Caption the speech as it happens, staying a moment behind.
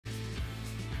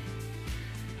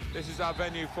This is our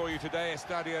venue for you today,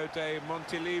 Estadio de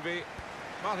Montilivi.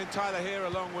 Martin Tyler here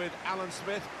along with Alan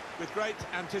Smith. With great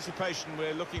anticipation,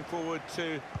 we're looking forward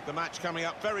to the match coming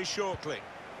up very shortly.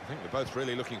 I think we're both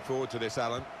really looking forward to this,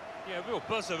 Alan. Yeah, real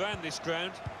buzz around this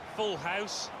ground. Full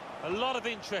house, a lot of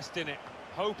interest in it.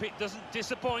 Hope it doesn't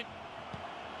disappoint.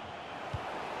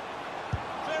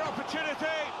 Clear opportunity!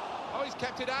 Oh, he's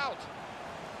kept it out.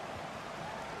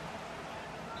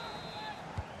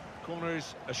 Corner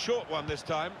is a short one this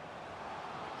time.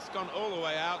 It's gone all the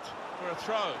way out for a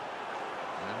throw.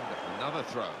 And another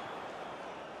throw.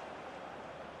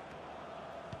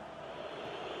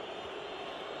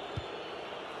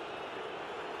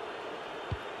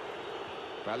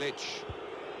 Balic.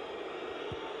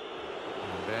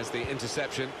 And there's the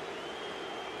interception.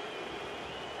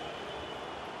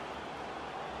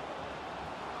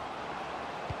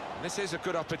 And this is a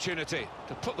good opportunity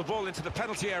to put the ball into the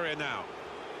penalty area now.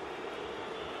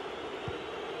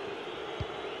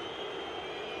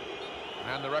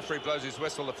 And the referee blows his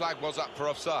whistle. The flag was up for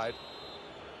offside.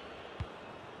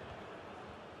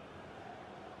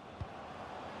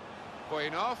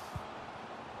 Boyanov.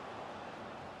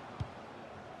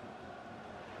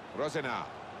 Rosena.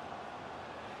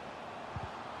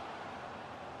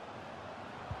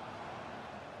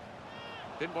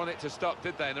 Didn't want it to stop,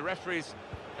 did they? And the referee's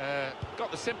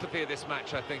got the sympathy of this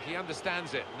match, I think. He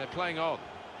understands it, and they're playing on.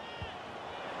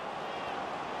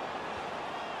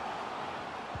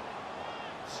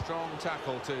 Strong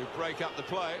tackle to break up the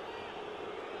play.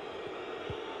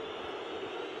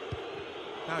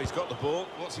 Now he's got the ball.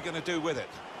 What's he going to do with it?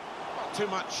 Not too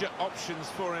much options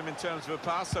for him in terms of a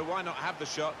pass, so why not have the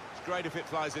shot? It's great if it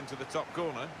flies into the top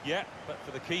corner. Yeah, but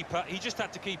for the keeper, he just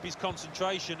had to keep his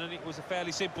concentration, and it was a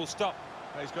fairly simple stop.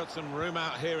 He's got some room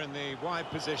out here in the wide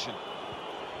position.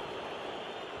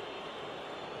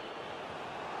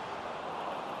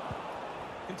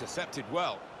 Intercepted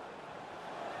well.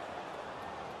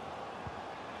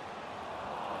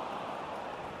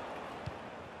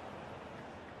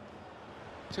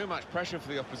 Too much pressure for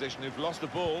the opposition, who've lost the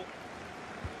ball.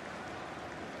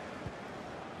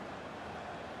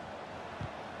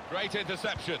 Great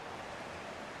interception.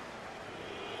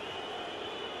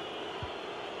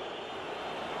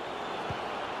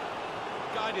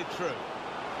 Guided through.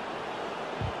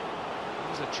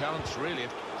 There's a chance, really.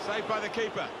 Saved by the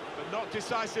keeper, but not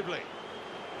decisively.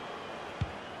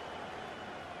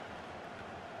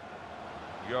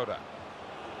 Yoda.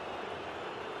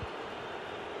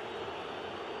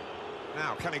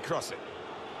 Now, can he cross it?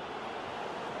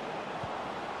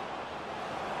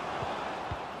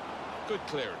 Good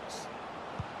clearance.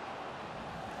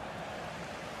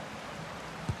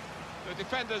 The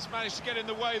defenders managed to get in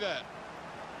the way there.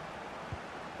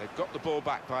 They've got the ball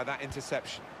back by that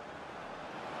interception.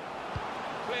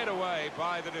 Cleared away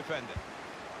by the defender.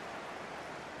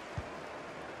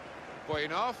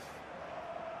 Boyanov.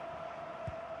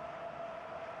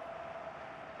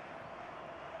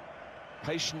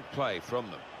 Patient play from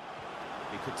them.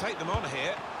 He could take them on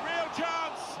here. Real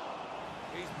chance!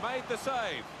 He's made the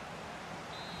save.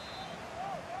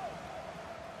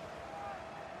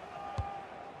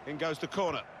 In goes the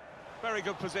corner. Very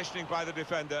good positioning by the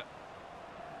defender.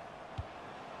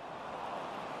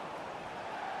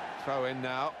 Throw in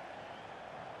now.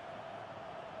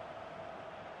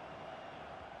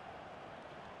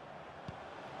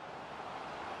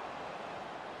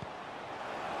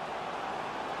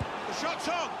 The shot's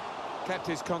on! Kept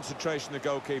his concentration, the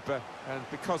goalkeeper, and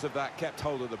because of that, kept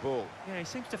hold of the ball. Yeah, he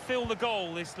seems to feel the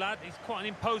goal, this lad. He's quite an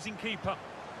imposing keeper.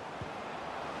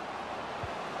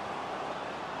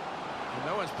 And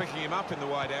no one's picking him up in the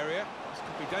wide area. This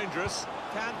could be dangerous.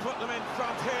 Can put them in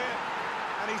front here,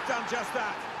 and he's done just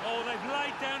that. Oh, they've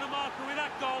laid down a marker with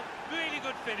that goal. Really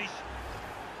good finish.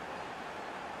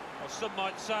 Well, some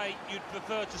might say you'd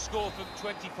prefer to score from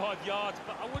 25 yards,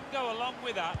 but I wouldn't go along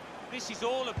with that. This is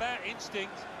all about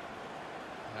instinct.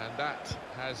 And that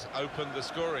has opened the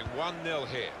scoring. 1-0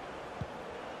 here.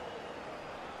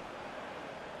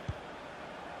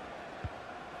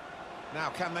 Now,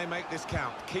 can they make this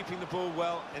count? Keeping the ball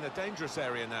well in a dangerous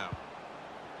area now.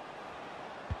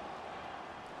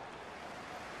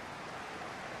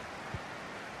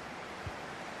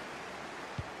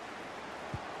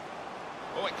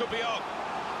 Oh, it could be on.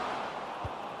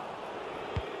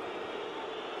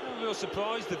 No real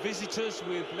surprise, the visitors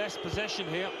with less possession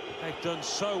here. They've done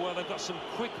so well. They've got some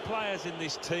quick players in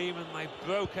this team, and they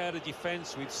broke out of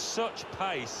defence with such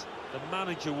pace. The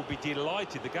manager will be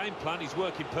delighted. The game plan is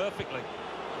working perfectly.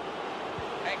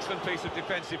 Excellent piece of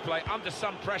defensive play, under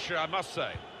some pressure, I must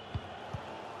say.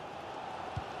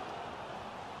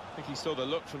 I think he saw the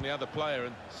look from the other player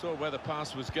and saw where the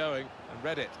pass was going and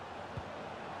read it.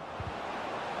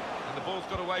 And the ball's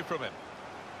got away from him.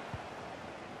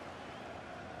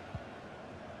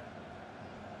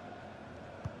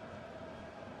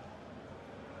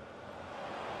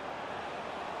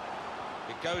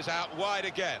 It goes out wide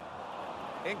again.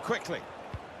 In quickly.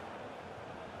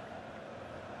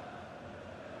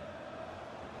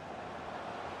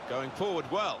 Going forward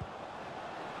well.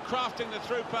 Crafting the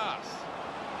through pass.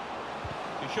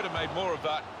 He should have made more of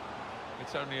that.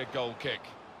 It's only a goal kick.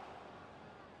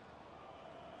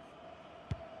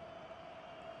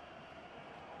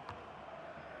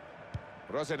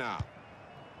 Rosenau.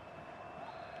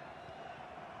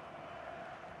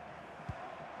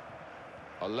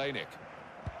 Olenik.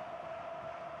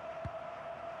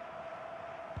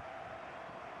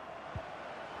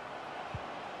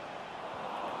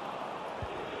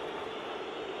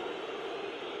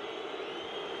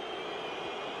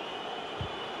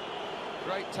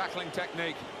 Great tackling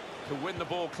technique to win the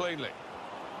ball cleanly.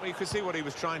 Well, you could see what he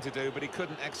was trying to do, but he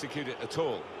couldn't execute it at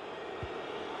all.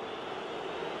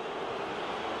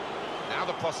 Now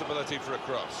the possibility for a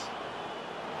cross.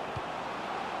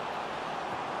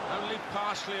 Only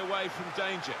partially away from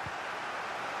danger.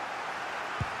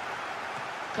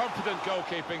 Confident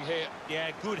goalkeeping here.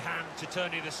 Yeah, good hand to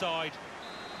turn it aside.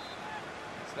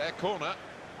 It's their corner.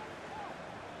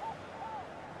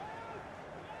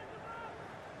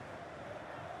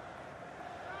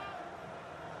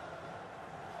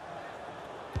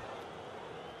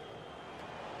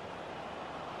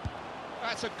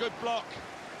 That's a good block.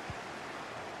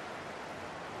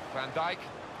 Van Dijk.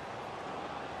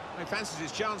 He fancies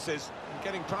his chances in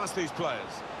getting past these players.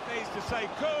 Needs to stay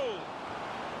cool.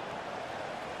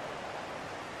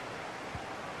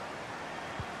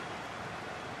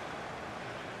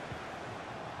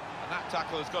 And that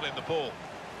tackle has got him the ball.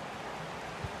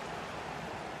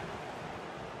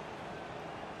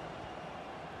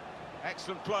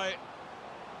 Excellent play.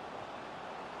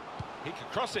 He can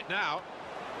cross it now.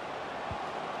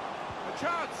 A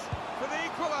chance for the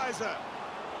equaliser.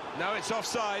 No, it's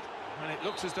offside, and it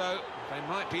looks as though they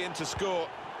might be in to score.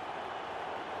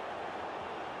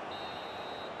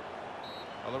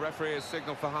 Well, the referee has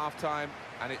signalled for half-time,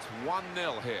 and it's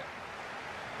 1-0 here.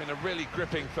 Been a really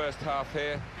gripping first half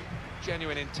here.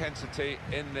 Genuine intensity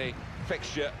in the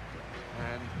fixture,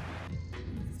 and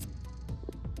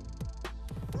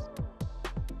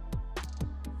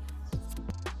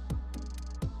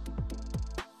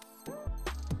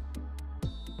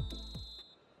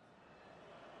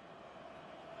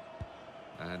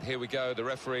here we go, the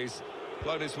referee's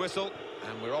blown his whistle,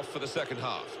 and we're off for the second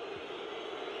half.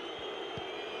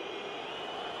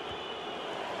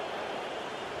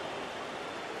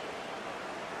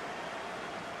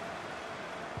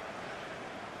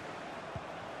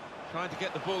 Trying to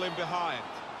get the ball in behind.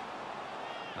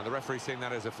 And the referee's seeing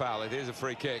that as a foul. It is a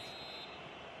free kick.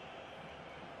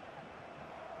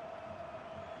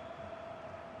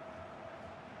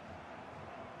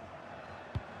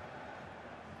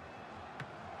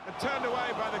 And turned away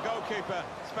by the goalkeeper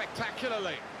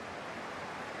spectacularly.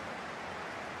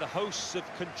 The hosts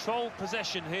have controlled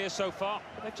possession here so far,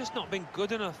 but they've just not been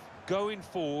good enough going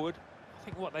forward. I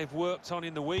think what they've worked on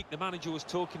in the week, the manager was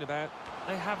talking about,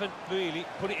 they haven't really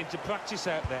put it into practice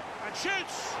out there. And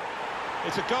shoots!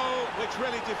 It's a goal which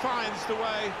really defines the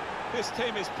way this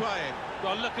team is playing.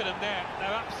 Well, look at them there. They're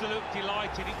absolutely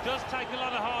delighted. It does take a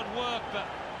lot of hard work, but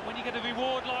when you get a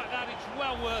reward like that, it's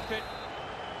well worth it.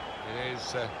 It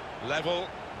is level.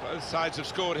 Both sides have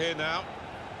scored here now.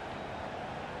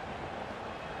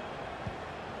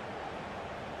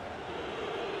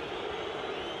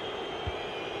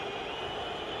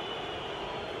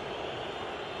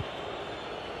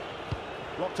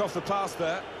 Blocked off the pass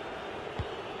there.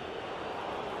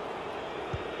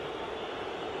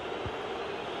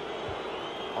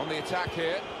 On the attack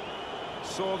here.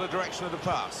 Saw the direction of the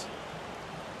pass.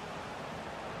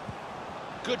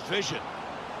 Good vision.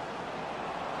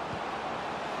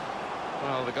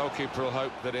 Well, the goalkeeper will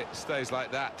hope that it stays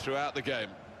like that throughout the game.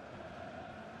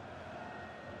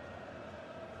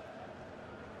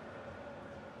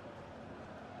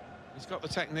 He's got the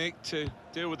technique to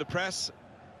deal with the press.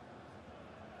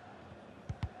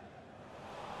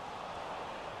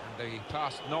 And the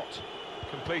pass not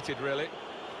completed, really.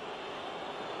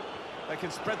 They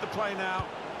can spread the play now.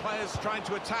 Players trying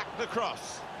to attack the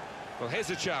cross. Well,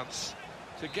 here's a chance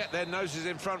to get their noses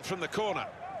in front from the corner.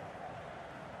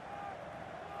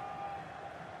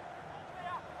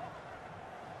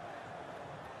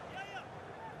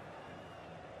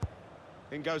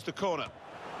 In goes the corner.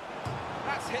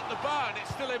 That's hit the bar and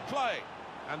it's still in play.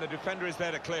 And the defender is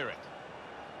there to clear it.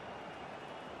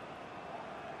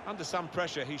 Under some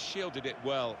pressure, he shielded it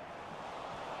well.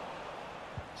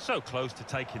 So close to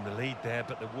taking the lead there,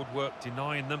 but the woodwork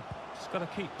denying them. Just got to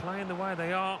keep playing the way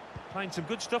they are. Playing some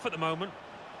good stuff at the moment.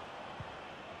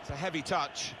 It's a heavy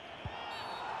touch.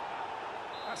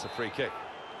 That's a free kick.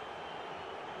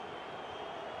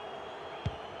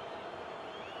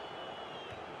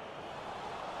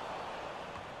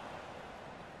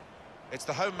 It's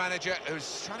the home manager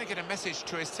who's trying to get a message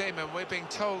to his team, and we're being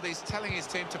told he's telling his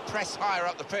team to press higher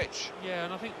up the pitch. Yeah,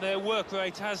 and I think their work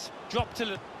rate has dropped a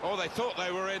little. Oh, they thought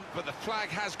they were in, but the flag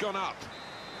has gone up.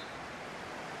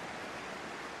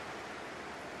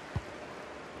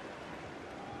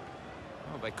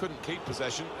 Oh, they couldn't keep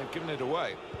possession. They've given it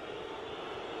away.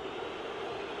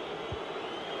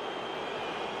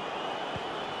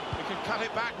 They can cut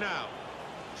it back now.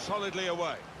 Solidly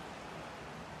away.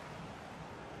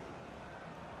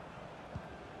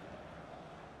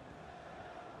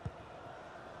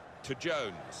 To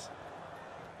Jones.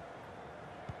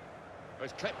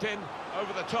 It's clipped in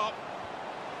over the top.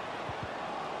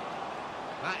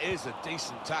 That is a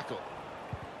decent tackle.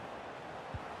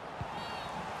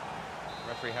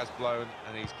 Referee has blown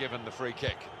and he's given the free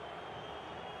kick.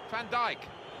 Van Dijk.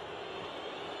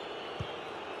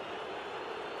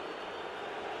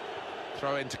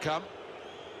 Throw in to come.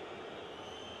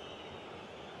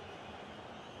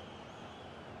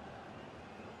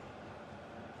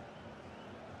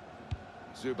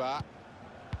 Zuba.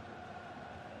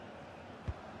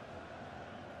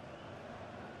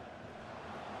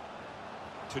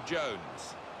 To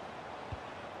Jones.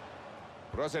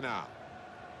 Rosena.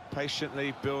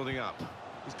 Patiently building up.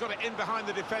 He's got it in behind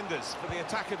the defenders for the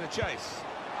attacker to chase.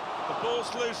 The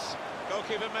ball's loose.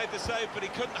 Goalkeeper made the save, but he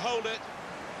couldn't hold it.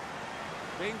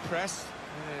 Being pressed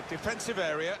in a defensive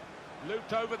area.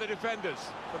 Looped over the defenders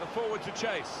for the forward to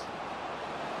chase.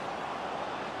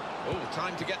 Oh,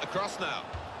 time to get the cross now.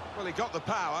 Well, he got the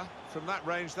power. From that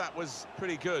range, that was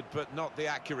pretty good, but not the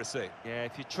accuracy. Yeah,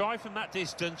 if you try from that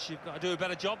distance, you've got to do a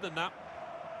better job than that.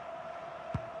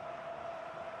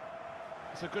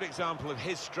 It's a good example of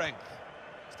his strength.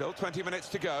 Still 20 minutes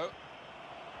to go.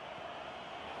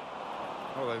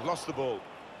 Oh, they've lost the ball.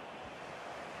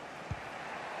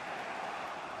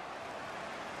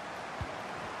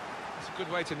 It's a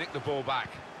good way to nick the ball back.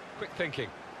 Quick thinking.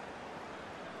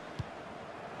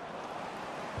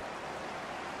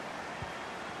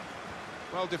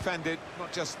 Well defended,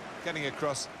 not just getting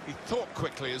across, he thought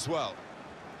quickly as well.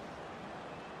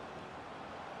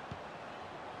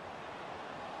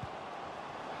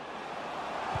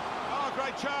 Oh,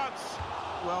 great chance!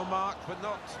 Well marked, but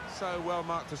not so well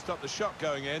marked to stop the shot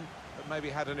going in, but maybe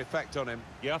had an effect on him.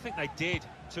 Yeah, I think they did.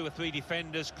 2 or 3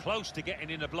 defenders close to getting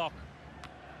in a block.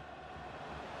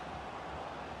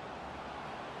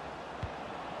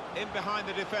 In behind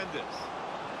the defenders.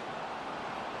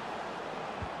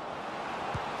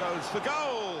 Goes for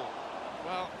goal.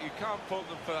 Well, you can't fault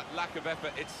them for lack of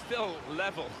effort. It's still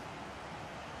level.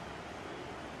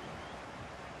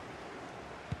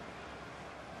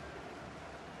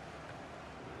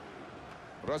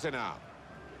 Rosena.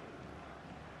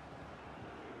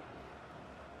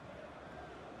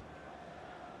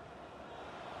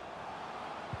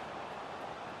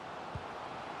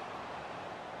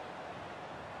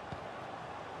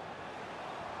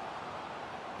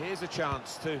 Here's a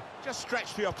chance to just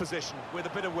stretch the opposition with a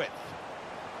bit of width.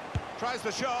 Tries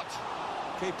the shot.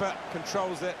 Keeper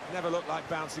controls it. Never looked like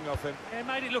bouncing off him. Yeah, it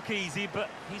made it look easy, but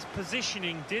his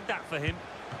positioning did that for him.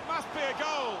 Must be a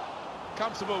goal.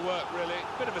 Comfortable work, really.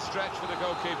 Bit of a stretch for the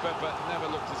goalkeeper, but never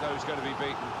looked as though he's going to be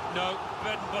beaten. No,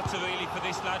 bread and butter really for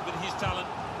this lad with his talent.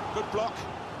 Good block.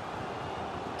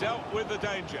 Dealt with the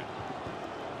danger.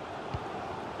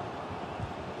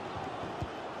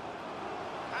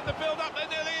 And the build-up, they're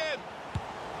nearly in.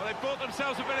 Well, they bought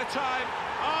themselves a bit of time.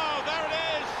 Oh, there it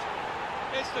is.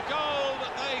 It's the goal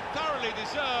that they thoroughly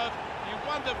deserve. You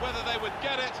wondered whether they would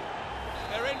get it.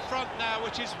 They're in front now,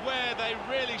 which is where they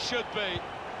really should be.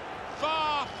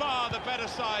 Far, far the better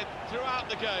side throughout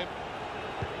the game.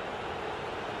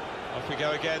 Off we go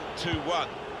again, 2-1.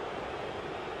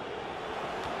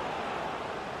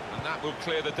 And that will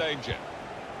clear the danger.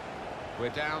 We're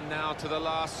down now to the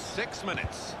last 6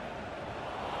 minutes.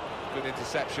 Good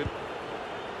interception.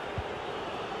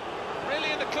 Really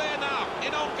in the clear now,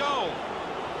 in on goal.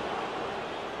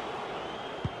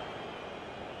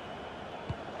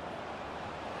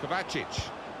 Kovacic.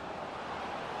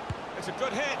 It's a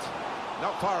good hit.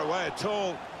 Not far away at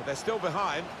all, but they're still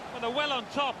behind. Well, they're well on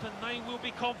top, and they will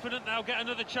be confident they'll get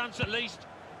another chance at least.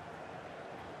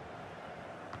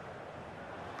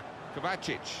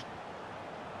 Kovacic.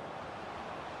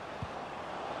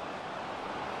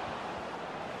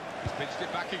 He's pitched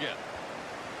it back again.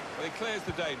 Well, he clears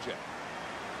the danger.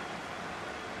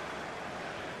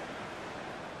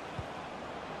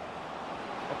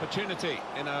 Opportunity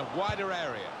in a wider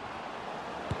area.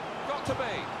 Got to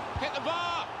be. Hit the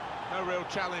bar! No real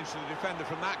challenge to the defender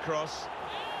from that cross.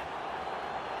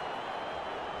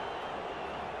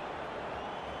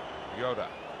 Yoda.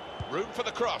 Room for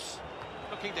the cross.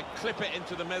 Looking to clip it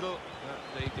into the middle.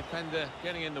 The defender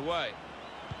getting in the way.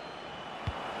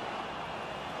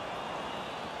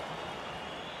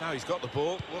 Now he's got the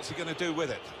ball. What's he going to do with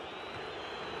it?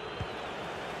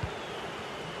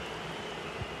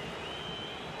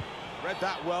 Read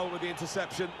that well with the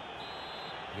interception.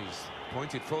 He's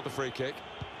pointed for the free kick.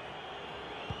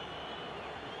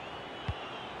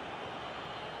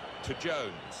 To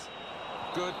Jones.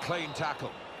 Good, clean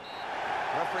tackle.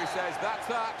 Referee says that's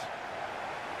that.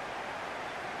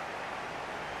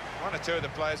 One or two of the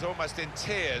players almost in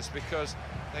tears because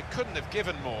they couldn't have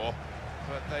given more,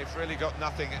 but they've really got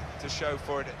nothing to show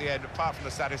for it at the end, apart from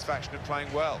the satisfaction of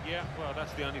playing well. Yeah, well,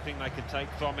 that's the only thing they can take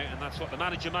from it, and that's what the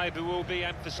manager maybe will be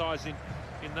emphasising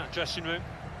in that dressing room.